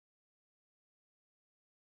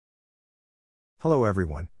Hello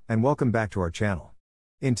everyone, and welcome back to our channel.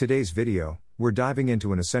 In today's video, we're diving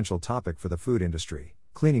into an essential topic for the food industry: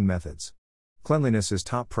 cleaning methods. Cleanliness is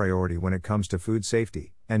top priority when it comes to food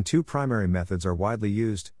safety, and two primary methods are widely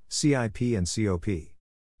used: CIP and COP.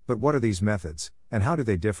 But what are these methods, and how do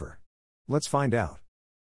they differ? Let's find out.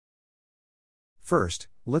 First,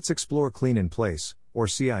 let's explore clean in place, or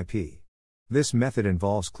CIP. This method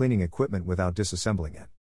involves cleaning equipment without disassembling it.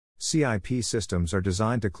 CIP systems are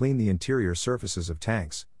designed to clean the interior surfaces of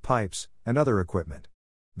tanks, pipes, and other equipment.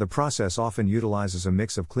 The process often utilizes a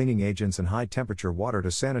mix of cleaning agents and high-temperature water to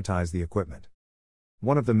sanitize the equipment.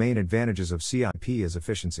 One of the main advantages of CIP is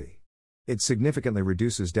efficiency. It significantly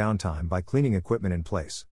reduces downtime by cleaning equipment in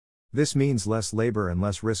place. This means less labor and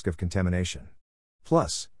less risk of contamination.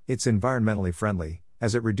 Plus, it's environmentally friendly,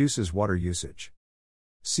 as it reduces water usage.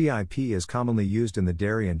 CIP is commonly used in the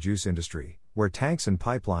dairy and juice industry, where tanks and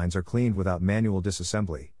pipelines are cleaned without manual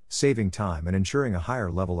disassembly, saving time and ensuring a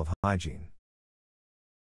higher level of hygiene.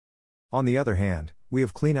 On the other hand, we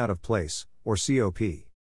have clean out of place, or COP.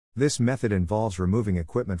 This method involves removing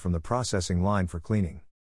equipment from the processing line for cleaning.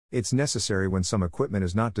 It's necessary when some equipment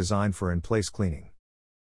is not designed for in-place cleaning.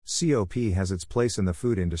 COP has its place in the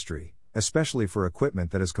food industry, especially for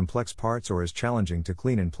equipment that has complex parts or is challenging to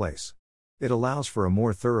clean in place. It allows for a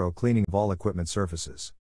more thorough cleaning of all equipment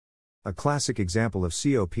surfaces. A classic example of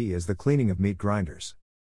COP is the cleaning of meat grinders.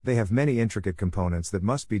 They have many intricate components that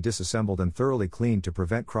must be disassembled and thoroughly cleaned to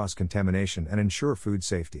prevent cross-contamination and ensure food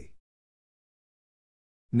safety.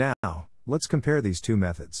 Now, let's compare these two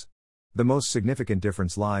methods. The most significant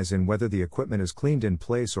difference lies in whether the equipment is cleaned in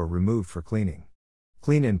place or removed for cleaning.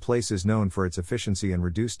 Clean in place is known for its efficiency and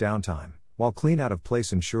reduced downtime, while clean out of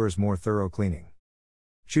place ensures more thorough cleaning.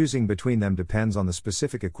 Choosing between them depends on the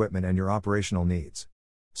specific equipment and your operational needs.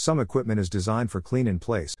 Some equipment is designed for clean in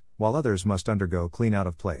place, while others must undergo clean out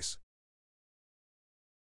of place.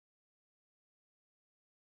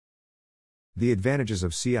 The advantages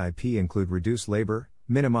of CIP include reduced labor,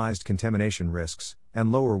 minimized contamination risks, and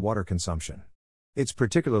lower water consumption. It's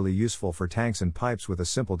particularly useful for tanks and pipes with a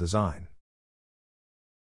simple design.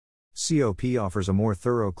 COP offers a more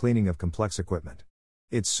thorough cleaning of complex equipment.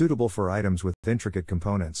 It's suitable for items with intricate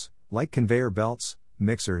components, like conveyor belts,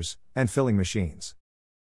 mixers, and filling machines.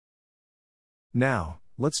 Now,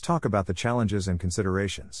 let's talk about the challenges and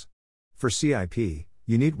considerations. For CIP,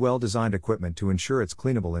 you need well-designed equipment to ensure it's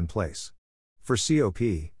cleanable in place. For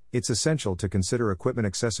COP, it's essential to consider equipment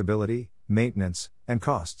accessibility, maintenance, and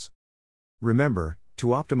costs. Remember, to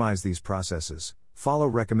optimize these processes, follow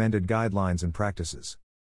recommended guidelines and practices.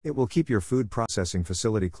 It will keep your food processing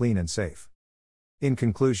facility clean and safe. In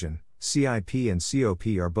conclusion, CIP and COP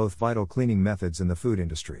are both vital cleaning methods in the food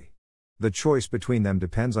industry. The choice between them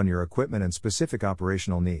depends on your equipment and specific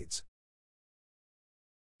operational needs.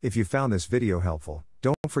 If you found this video helpful,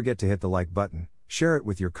 don't forget to hit the like button, share it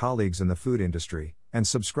with your colleagues in the food industry, and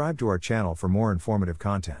subscribe to our channel for more informative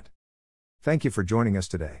content. Thank you for joining us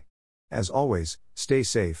today. As always, stay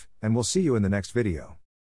safe, and we'll see you in the next video.